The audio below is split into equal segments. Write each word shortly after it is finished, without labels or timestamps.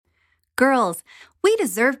Girls, we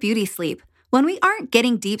deserve beauty sleep. When we aren't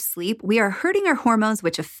getting deep sleep, we are hurting our hormones,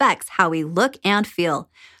 which affects how we look and feel.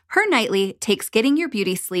 Her Nightly takes getting your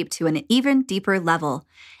beauty sleep to an even deeper level.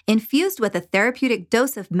 Infused with a therapeutic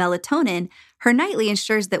dose of melatonin, Her Nightly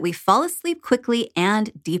ensures that we fall asleep quickly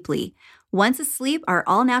and deeply. Once asleep, our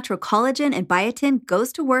all-natural collagen and biotin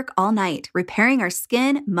goes to work all night, repairing our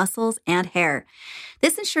skin, muscles, and hair.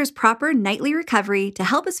 This ensures proper nightly recovery to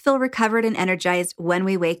help us feel recovered and energized when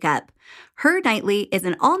we wake up. Her Nightly is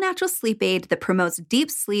an all-natural sleep aid that promotes deep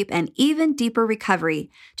sleep and even deeper recovery.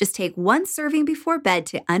 Just take one serving before bed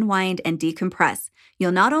to unwind and decompress.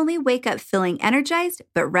 You'll not only wake up feeling energized,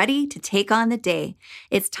 but ready to take on the day.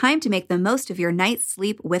 It's time to make the most of your night's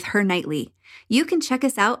sleep with Her Nightly. You can check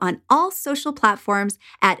us out on all social platforms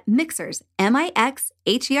at Mixhers,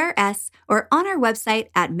 Mixhers, or on our website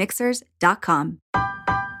at mixhers.com.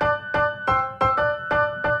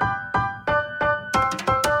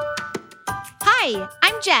 Hi,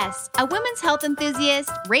 I'm Jess, a women's health enthusiast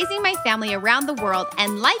raising my family around the world,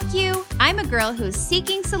 and like you, I'm a girl who's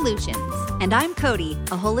seeking solutions. And I'm Cody,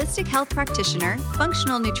 a holistic health practitioner,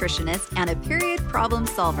 functional nutritionist, and a period problem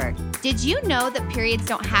solver. Did you know that periods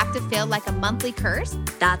don't have to feel like a monthly curse?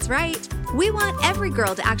 That's right. We want every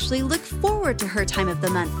girl to actually look forward to her time of the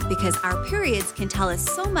month because our periods can tell us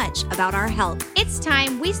so much about our health. It's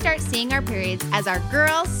time we start seeing our periods as our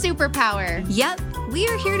girl superpower. Yep, we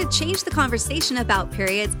are here to change the conversation about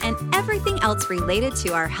periods and everything else related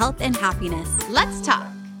to our health and happiness. Let's talk.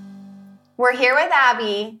 We're here with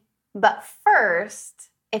Abby, but first,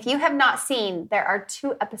 if you have not seen, there are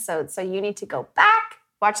 2 episodes, so you need to go back,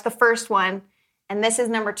 watch the first one, and this is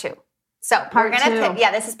number 2. So Part we're going to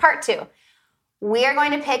pick, this is part 2. We are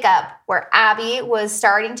going to pick up where Abby was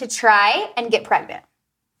starting to try and get pregnant.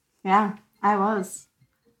 Yeah, I was.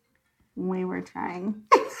 We were trying.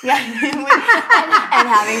 Yeah, and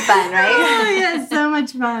having fun, right? Oh, yeah, so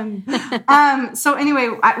much fun. So anyway,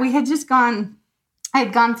 I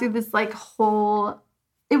had gone through this like whole,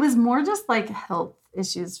 it was more just like health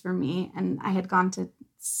issues for me. And I had gone to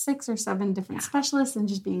 6 or 7 different specialists and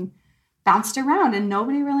just being bounced around and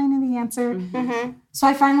nobody really knew the answer. Mm-hmm. So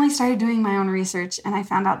I finally started doing my own research and I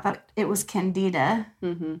found out that it was Candida.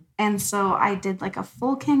 Mm-hmm. And so I did like a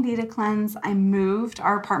full Candida cleanse. I moved.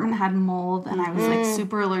 Our apartment had mold and I was like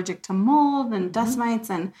super allergic to mold and dust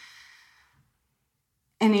mites. And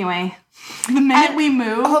anyway, the minute we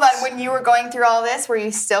moved. Hold on, when you were going through all this, were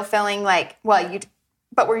you still feeling like,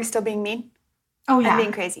 but were you still being mean? Oh, yeah. And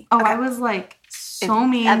being crazy? Oh, Okay. I was like so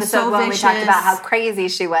mean, Episode so 1, vicious. we talked about how crazy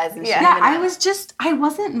she was. And Yeah. I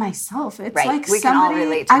wasn't myself. It's Right. like We can all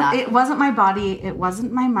relate to that. It wasn't my body. It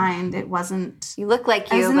wasn't my mind. It wasn't. You look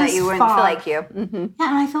like I was you, in but this you wouldn't fog. feel like you. Mm-hmm. Yeah,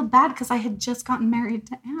 and I feel bad because I had just gotten married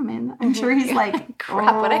to Ammon. I'm sure he's like,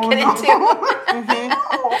 Crap, what'd I get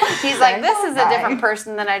He's like, this is a different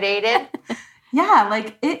person than I dated. Yeah,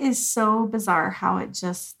 like it is so bizarre how it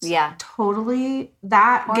just totally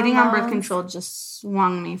getting on birth Hormones. control just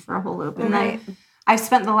swung me for a whole loop. And Right. then I've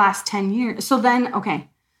spent the last 10 years. So then,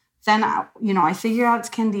 I figure out it's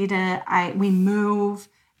Candida. We move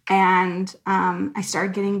and I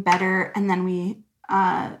started getting better. And then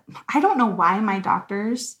I don't know why my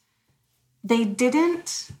doctors, they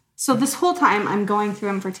didn't. So this whole time I'm going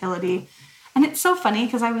through infertility. And it's so funny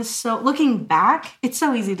because I was looking back, it's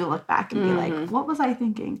so easy to look back and be like, what was I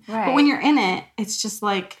thinking? Right. But when you're in it, it's just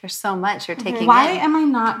like, There's so much you're taking why in. am I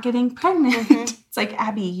not getting pregnant? It's like,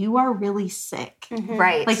 Abby, you are really sick.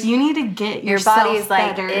 Right. Like you need to get Your yourself body's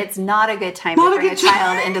like, better. it's not a good time Not to a bring a good time.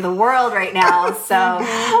 child into the world right now. So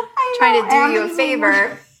trying to do you a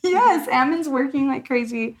favor. Yes, Ammon's working like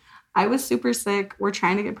crazy. I was super sick. We're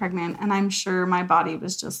trying to get pregnant. And I'm sure my body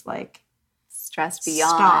was just like, Stress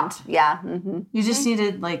beyond. Stop. Yeah. Mm-hmm. you just need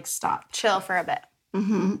to like stop. Chill for a bit.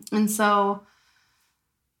 And so,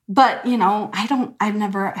 but I've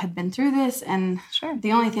never had been through this. And Sure.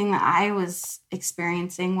 the only thing that I was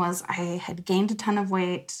experiencing was I had gained a ton of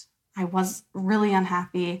weight. I was really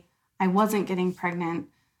unhappy. I wasn't getting pregnant.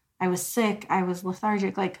 I was sick. I was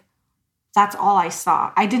lethargic. Like that's all I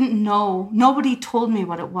saw. I didn't know. Nobody told me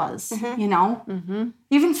what it was, Mm-hmm.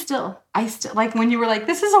 Even still, like when you were like,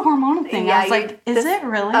 this is a hormonal thing. Yeah, I was like, is it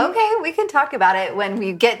really? Okay, we can talk about it when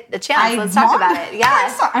we get the chance. Let's talk about it.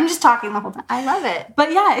 Yeah. I'm just talking the whole time. I love it.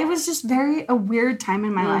 But yeah, it was just a weird time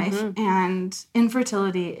in my Mm-hmm. life. And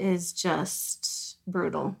infertility is just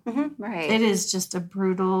brutal. Right. It is just a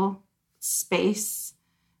brutal space.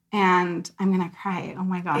 And I'm going to cry. Oh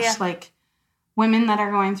my gosh. Yeah. Like women that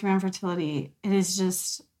are going through infertility, it is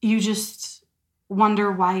just, you just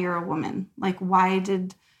wonder why you're a woman. Like, why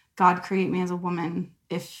did God create me as a woman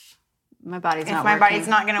if my body's If not my working. body's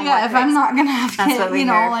not going to Yeah, work. if I'm not gonna have That's it, what we you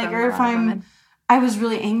know, hear like, from or a if lot of women. I was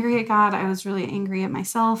really angry at God. I was really angry at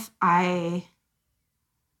myself.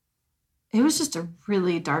 It was just a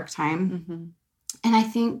really dark time. Mm-hmm. And I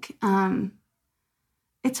think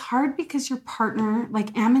it's hard because your partner,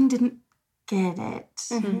 like Ammon, didn't get it.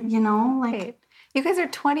 You know, like Right. You guys are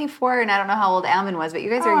 24, and I don't know how old Ammon was, but you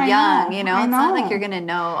guys Oh, are I young. know. You know, I it's not like know. you're gonna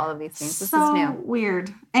know all of these things. This so is new.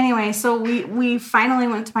 weird. Anyway, so we finally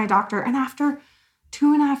went to my doctor, and after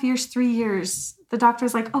 2.5 years, 3 years, the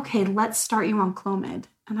doctor's like, "Okay, let's start you on Clomid."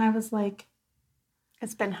 And I was like,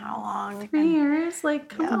 It's been how long? 3 years? Like,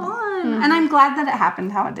 come on. Mm-hmm. And I'm glad that it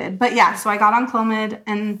happened how it did. But yeah, so I got on Clomid,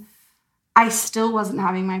 and I still wasn't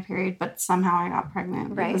having my period, but somehow I got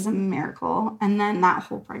pregnant. Right. It was a miracle. And then that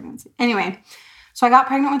whole pregnancy. Anyway, so I got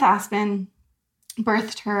pregnant with Aspen,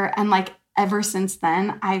 birthed her, and like ever since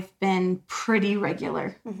then, I've been pretty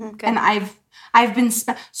regular. Good. And I've been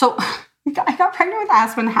so I got pregnant with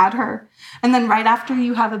Aspen, had her, and then right after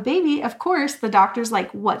you have a baby, of course, the doctor's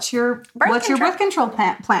like, "What's your birth control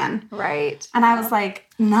plan?" Right. And I was like,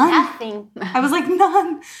 "None." Nothing. I was like,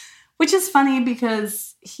 "None," which is funny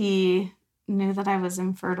because he knew that I was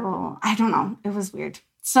infertile. I don't know. It was weird.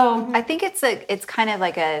 So I think it's kind of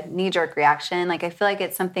like a knee-jerk reaction. Like, I feel like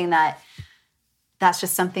it's something that's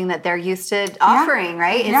just something that they're used to offering,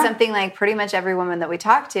 right? Yeah. It's something like pretty much every woman that we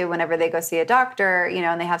talk to, whenever they go see a doctor, you know,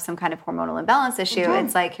 and they have some kind of hormonal imbalance issue,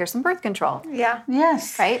 it's like, here's some birth control, Yeah.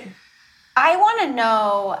 yes, right? I want to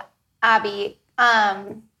know, Abby,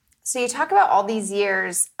 so you talk about all these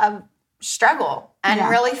years of struggle and Yeah.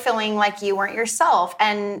 really feeling like you weren't yourself.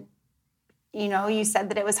 And, you know, you said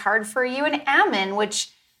that it was hard for you and Ammon,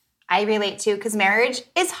 which I relate to because marriage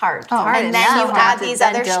is hard. hard And enough. then you You add have to these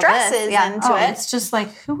then other deal with stresses this. Yeah. into it. It's just like,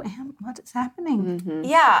 what is happening?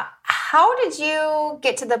 Yeah. How did you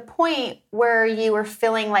get to the point where you were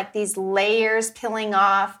feeling like these layers peeling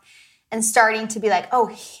off and starting to be like, oh,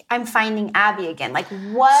 I'm finding Abby again? Like,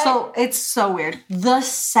 what? So it's so weird. The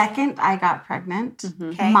second I got pregnant,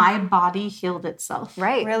 Okay. my body healed itself.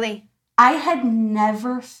 Right. Really? I had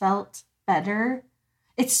never felt better.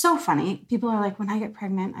 It's so funny. People are like, when I get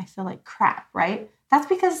pregnant, I feel like crap, right? That's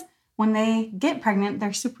because when they get pregnant,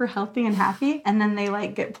 they're super healthy and happy, and then they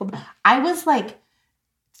like get pulled. I was like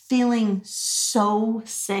feeling so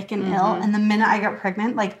sick and ill, and the minute I got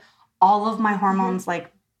pregnant, like all of my hormones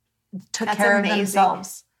like took That's care amazing. of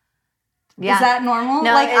themselves. Yeah. Is that normal?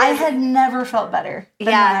 No, like it I is. had never felt better than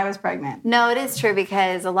Yeah. when I was pregnant. No, it is true,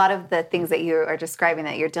 because a lot of the things that you are describing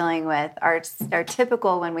that you're dealing with are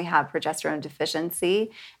typical when we have progesterone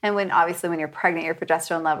deficiency. And when you're pregnant, your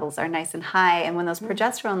progesterone levels are nice and high. And when those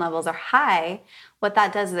progesterone levels are high, what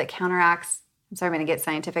that does is it counteracts, I'm sorry, I'm going to get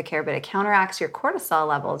scientific here, but it counteracts your cortisol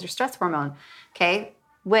levels, your stress hormone, okay?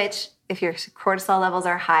 Which, if your cortisol levels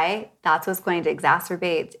are high, that's what's going to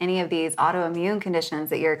exacerbate any of these autoimmune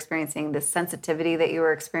conditions that you're experiencing, this sensitivity that you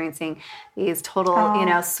were experiencing, these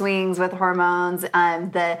total, swings with hormones,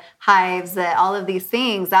 the hives, all of these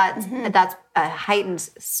things. That's a heightened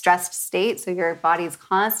stressed state. So your body's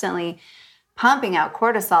constantly pumping out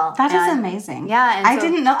cortisol. That is And- amazing. Yeah, and I so-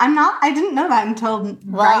 didn't know. I didn't know that until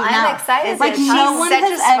Well, right I'm now. excited Like to no tell- one such a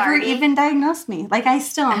has ever smarty. even diagnosed me. Like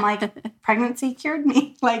I'm like pregnancy cured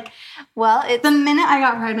me. Like Well, it's the minute I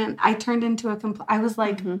got pregnant, I turned into I was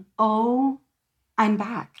like, oh, I'm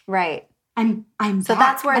back. right. I'm So back.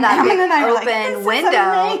 that's where And that Ammon big and I were like, open "This is window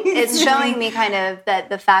is amazing." showing me kind of that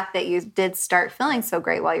the fact that you did start feeling so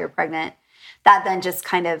great while you're pregnant, that then just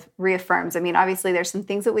kind of reaffirms. I mean, obviously there's some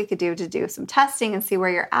things that we could do to do some testing and see where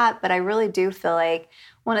you're at, but I really do feel like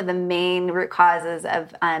one of the main root causes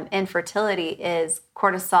of infertility is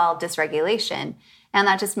cortisol dysregulation. And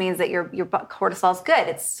that just means that your cortisol is good.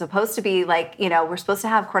 It's supposed to be like, we're supposed to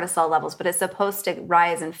have cortisol levels, but it's supposed to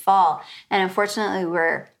rise and fall. And unfortunately,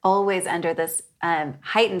 we're always under this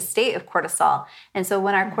heightened state of cortisol. And so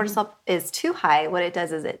when our cortisol is too high, what it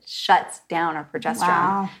does is it shuts down our progesterone.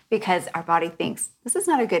 Wow. Because our body thinks this is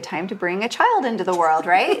not a good time to bring a child into the world,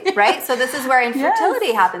 right? Right? So this is where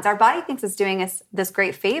infertility happens. Our body thinks it's doing us this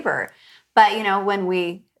great favor. But, when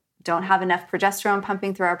we don't have enough progesterone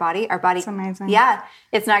pumping through our body, It's amazing. yeah,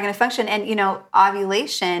 it's not going to function. And,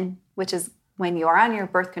 ovulation, which is when you are on your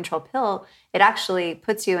birth control pill, it actually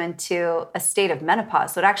puts you into a state of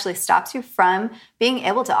menopause. So it actually stops you from being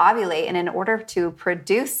able to ovulate. And in order to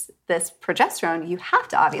produce this progesterone, you have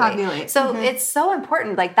to ovulate. So it's so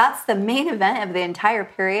important. Like that's the main event of the entire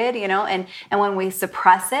period, and when we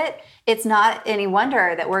suppress it, it's not any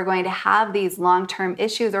wonder that we're going to have these long-term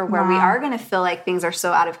issues or where we are going to feel like things are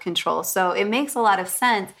so out of control. So it makes a lot of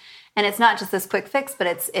sense. And it's not just this quick fix, but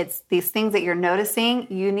it's these things that you're noticing.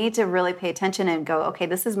 You need to really pay attention and go, okay,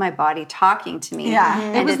 this is my body talking to me. Yeah.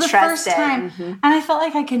 And It was to the trust first it. time. And I felt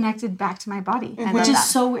like I connected back to my body, which is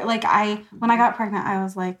so weird. Like when I got pregnant, I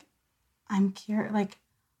was like, I'm cured. Like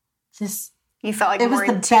this, You felt like it was more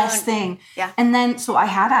the in tune. best thing. Yeah. And then, so I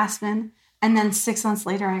had Aspen. And then 6 months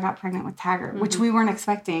later, I got pregnant with Taggart, which we weren't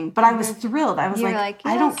expecting. But I was thrilled. I was You were like,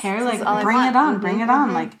 like, I don't yes, care. this is Like, all I bring want. it on. Bring it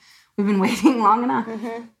on. Like, we've been waiting long enough.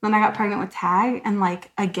 Then I got pregnant with Tag. And, like,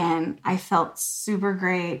 again, I felt super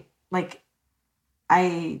great. Like,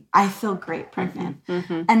 I feel great pregnant.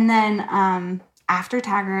 And then after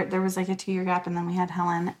Taggart, there was, like, a 2-year gap. And then we had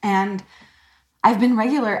Helen. And I've been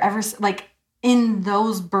regular ever, like, in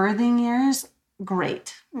those birthing years,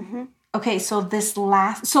 great. Okay, so this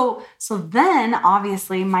last, so then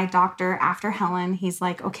obviously my doctor after Helen, he's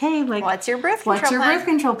like, okay, like, What's your birth control what's your plan? birth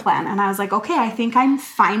control plan? And I was like, okay, I think I'm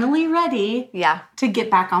finally ready Yeah. to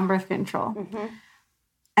get back on birth control.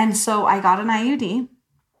 And so I got an IUD.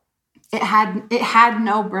 It had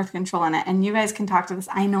no birth control in it, and you guys can talk to this.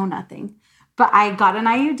 I know nothing, but I got an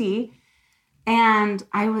IUD, and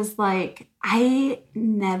I was like, I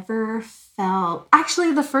never felt,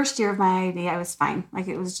 actually the first year of my IUD, I was fine. Like,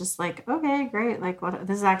 it was just like, okay, great. Like, what,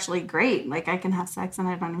 this is actually great. Like, I can have sex and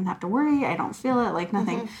I don't even have to worry. I don't feel it, like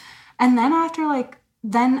nothing. And then after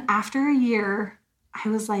a year, I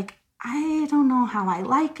was like, I don't know how I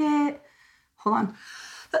like it. Hold on.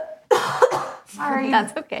 Sorry.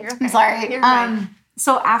 That's okay. I'm sorry. You're fine.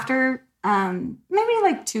 So after maybe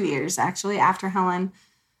like 2 years actually after Helen,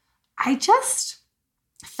 I just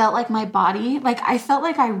felt like my body, like I felt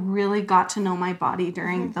like I really got to know my body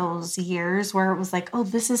during those years where it was like, oh,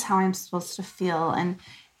 this is how I'm supposed to feel. And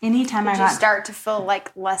anytime Did I you got start to feel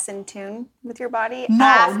like less in tune with your body?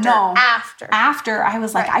 No. After. I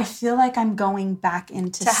was like, Right. I feel like I'm going back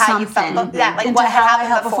into To how you something. felt. Yeah, like into what how I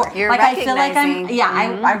happened felt before. You're like I feel like I'm, recognizing. yeah,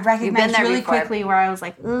 I recognized there really before. quickly where I was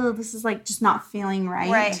like, oh, this is like just not feeling right.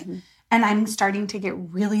 Right. And I'm starting to get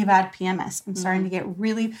really bad PMS. I'm starting to get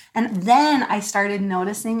really, and then I started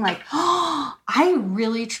noticing like, oh, I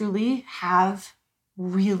really truly have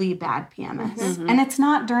really bad PMS. And it's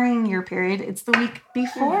not during your period, it's the week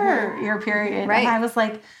before your period. Right. And I was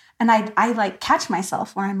like, and I like catch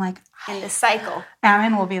myself where I'm like, In the cycle.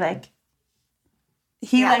 Ammon will be like,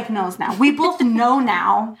 he like knows now. We both know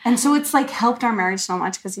now. And so it's like helped our marriage so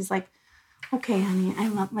much because he's like, okay, honey, I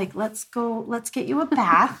love, like, let's get you a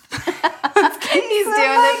bath. He's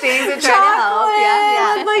doing the things to try to help.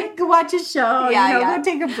 Yeah. Like, watch a show. Yeah. Go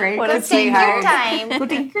take a break. What Go a Take your sweetheart. time. Go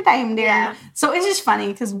take your time, dear. Yeah. So it's just funny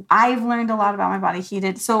because I've learned a lot about my body. He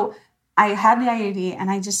did. So I had the IUD and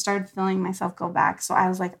I just started feeling myself go back. So I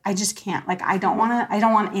was like, I just can't. Like, I don't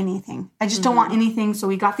want anything. I just don't want anything. So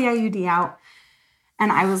we got the IUD out.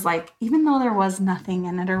 And I was like, even though there was nothing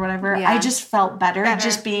in it or whatever, Yeah. I just felt better.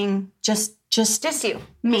 Just being, just Just you.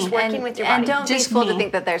 me. Just working with your And body. don't Just be fooled me. to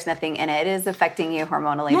think that there's nothing in it. It is affecting you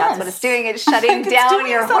hormonally. Yes. That's what it's doing. It's shutting It's down doing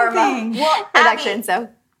your something. hormone Well, production. Abby, So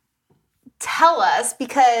tell us,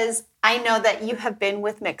 because I know that you have been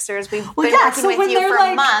with mixers. We've Well, been yeah, working so with when you they're for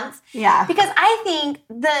like- months. Yeah. Because I think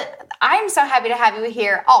I'm so happy to have you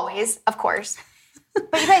here always, of course.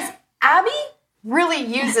 But you guys, Abby really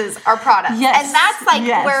uses our product. Yes, And that's like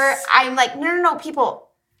yes. where I'm like, no, people.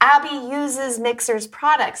 Abby uses Mixer's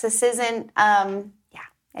products. This isn't,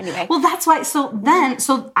 anyway. Well, that's why. So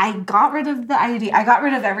I got rid of the IUD. I got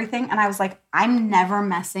rid of everything. And I was like, I'm never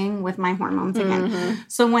messing with my hormones again.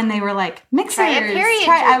 So when they were like, mixers, Try a period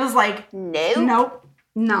I was like, Nope.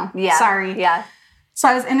 no, yeah. sorry. Yeah. So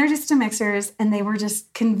I was introduced to mixers and they were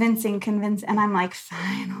just convinced. And I'm like,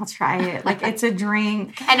 fine, I'll try it. Like, it's a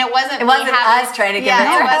drink. And it wasn't us trying to convince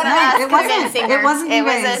her. it wasn't us It wasn't. convincing It her. wasn't It you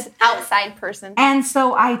was guys. an outside person. And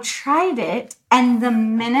so I tried it. And the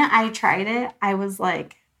minute I tried it, I was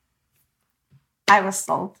like, I was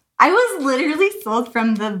sold. I was literally sold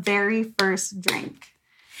from the very first drink.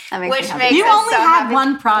 That makes me Which happy. makes You us only so had happy.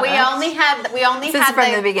 one product. We only Since had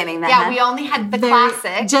from the beginning then, Yeah, huh? we only had the Very-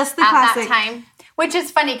 classic. just the at classic. that time. Which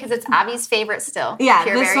is funny because it's Abby's favorite still. Yeah,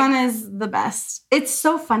 Pure this Berry. one is the best. It's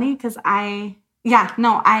so funny because I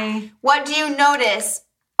What do you notice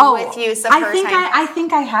with use of I her think time? I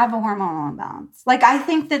think I have a hormonal imbalance. Like, I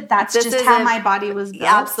think that's This just is how a- my body was built.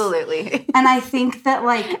 Yeah, absolutely. And I think that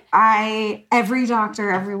like every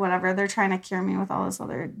doctor, every whatever, they're trying to cure me with all this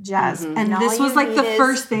other jazz. And all this was you like the need is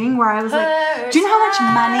first thing where I was like, do you know how much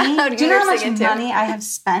money? Do you know how much money I have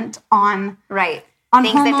spent on Right. hormonal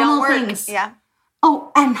Things that don't work. things? Yeah.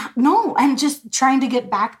 Oh, and just trying to get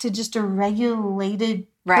back to just a regulated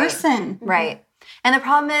person. Right. And the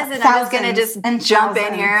problem is, and I'm just going to just jump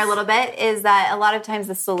in here a thousands. little bit, is that a lot of times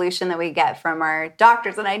the solution that we get from our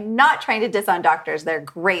doctors, and I'm not trying to diss on doctors, they're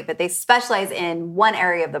great, but they specialize in one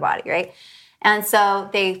area of the body, right? And so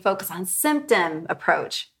they focus on symptom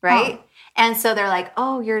approach, right? Oh. And so they're like,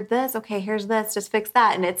 oh, you're this, okay, here's this, just fix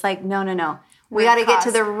that. And it's like, no. We got to get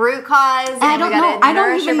to the root cause. And I don't we know. gotta I don't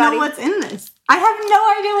nourish even your know body. what's in this. I have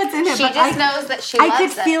no idea what's in it. She but just knows that she loves I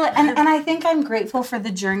could it. feel it. And I think I'm grateful for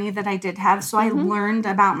the journey that I did have. So I learned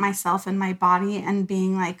about myself and my body and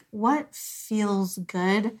being like, what feels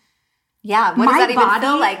good? Yeah, what does that even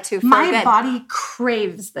feel like to feel my good? body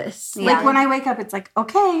craves this. Yeah. Like when I wake up, it's like,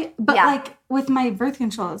 okay. But Yeah. like with my birth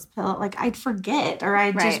control pill, like I'd forget or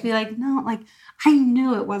I'd Right. just be like, no, like I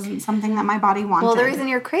knew it wasn't something that my body wanted. Well, the reason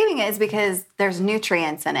you're craving it is because there's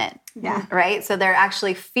nutrients in it. Yeah. Right? So they're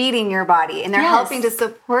actually feeding your body and they're Yes. helping to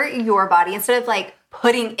support your body instead of like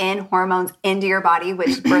putting in hormones into your body,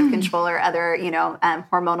 which birth control or other,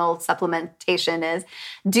 hormonal supplementation is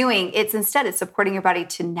doing. It's supporting your body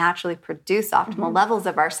to naturally produce optimal levels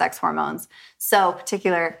of our sex hormones. So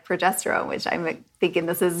particular progesterone, which I'm thinking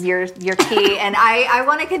this is your key. And I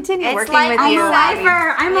want to continue It's working like with I'm you. a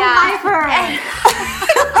lifer. I'm Yeah. a lifer.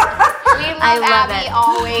 We love, I love Abby it.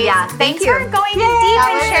 always. Yeah, Thanks thank you. for going Yay. deep That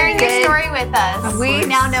and was sharing your good. story with us. We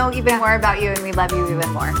now know even more about you and we love you even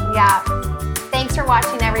more. Yeah. Thanks for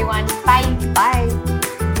watching, everyone. Bye. Bye.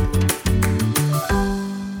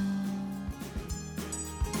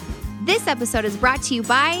 This episode is brought to you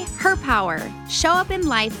by Her Power. Show up in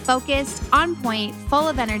life focused, on point, full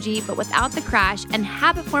of energy, but without the crash and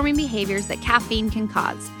habit-forming behaviors that caffeine can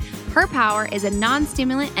cause. Her Power is a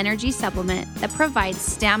non-stimulant energy supplement that provides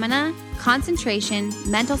stamina, concentration,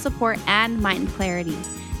 mental support, and mind clarity.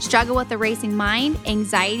 Struggle with a racing mind,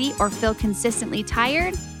 anxiety, or feel consistently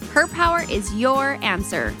tired? Her Power is your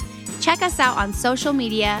answer. Check us out on social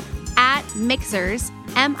media at Mixhers,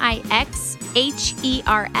 MIXHERS,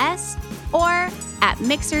 or at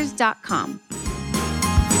mixhers.com.